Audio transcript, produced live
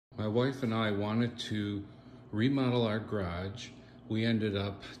My wife and I wanted to remodel our garage. We ended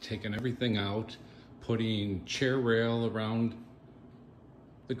up taking everything out, putting chair rail around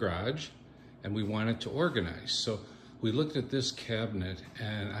the garage, and we wanted to organize. So we looked at this cabinet,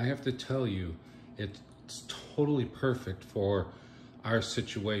 and I have to tell you, it's totally perfect for our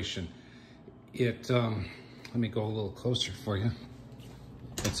situation. Let me go a little closer for you.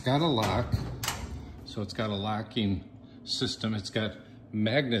 It's got a lock, so it's got a locking system. It's got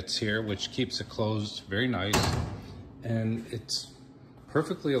magnets here, which keeps it closed very nice, and it's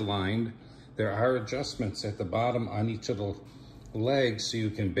perfectly aligned. There are adjustments at the bottom on each of the legs so you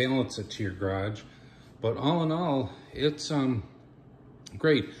can balance it to your garage. But all in all, it's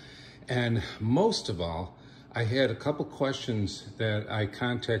great. And most of all, I had a couple questions that I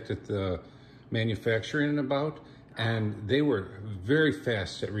contacted the manufacturer about, and they were very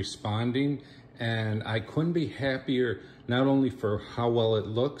fast at responding, and I couldn't be happier, not only for how well it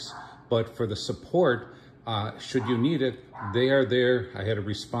looks, but for the support. Should you need it, they are there. I had a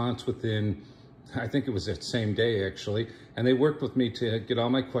response within, I think it was that same day actually, and they worked with me to get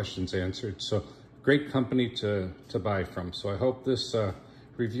all my questions answered. So great company to buy from. So I hope this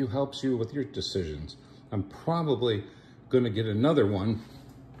review helps you with your decisions. I'm probably gonna get another one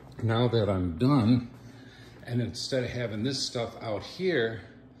now that I'm done. And instead of having this stuff out here,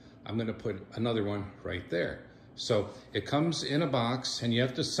 I'm gonna put another one right there. So it comes in a box and you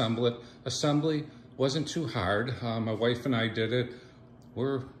have to assemble it. Assembly wasn't too hard. My wife and I did it.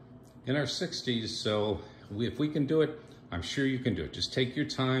 We're in our 60s, so if we can do it, I'm sure you can do it. Just take your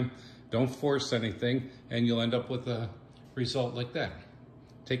time, don't force anything, and you'll end up with a result like that.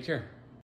 Take care.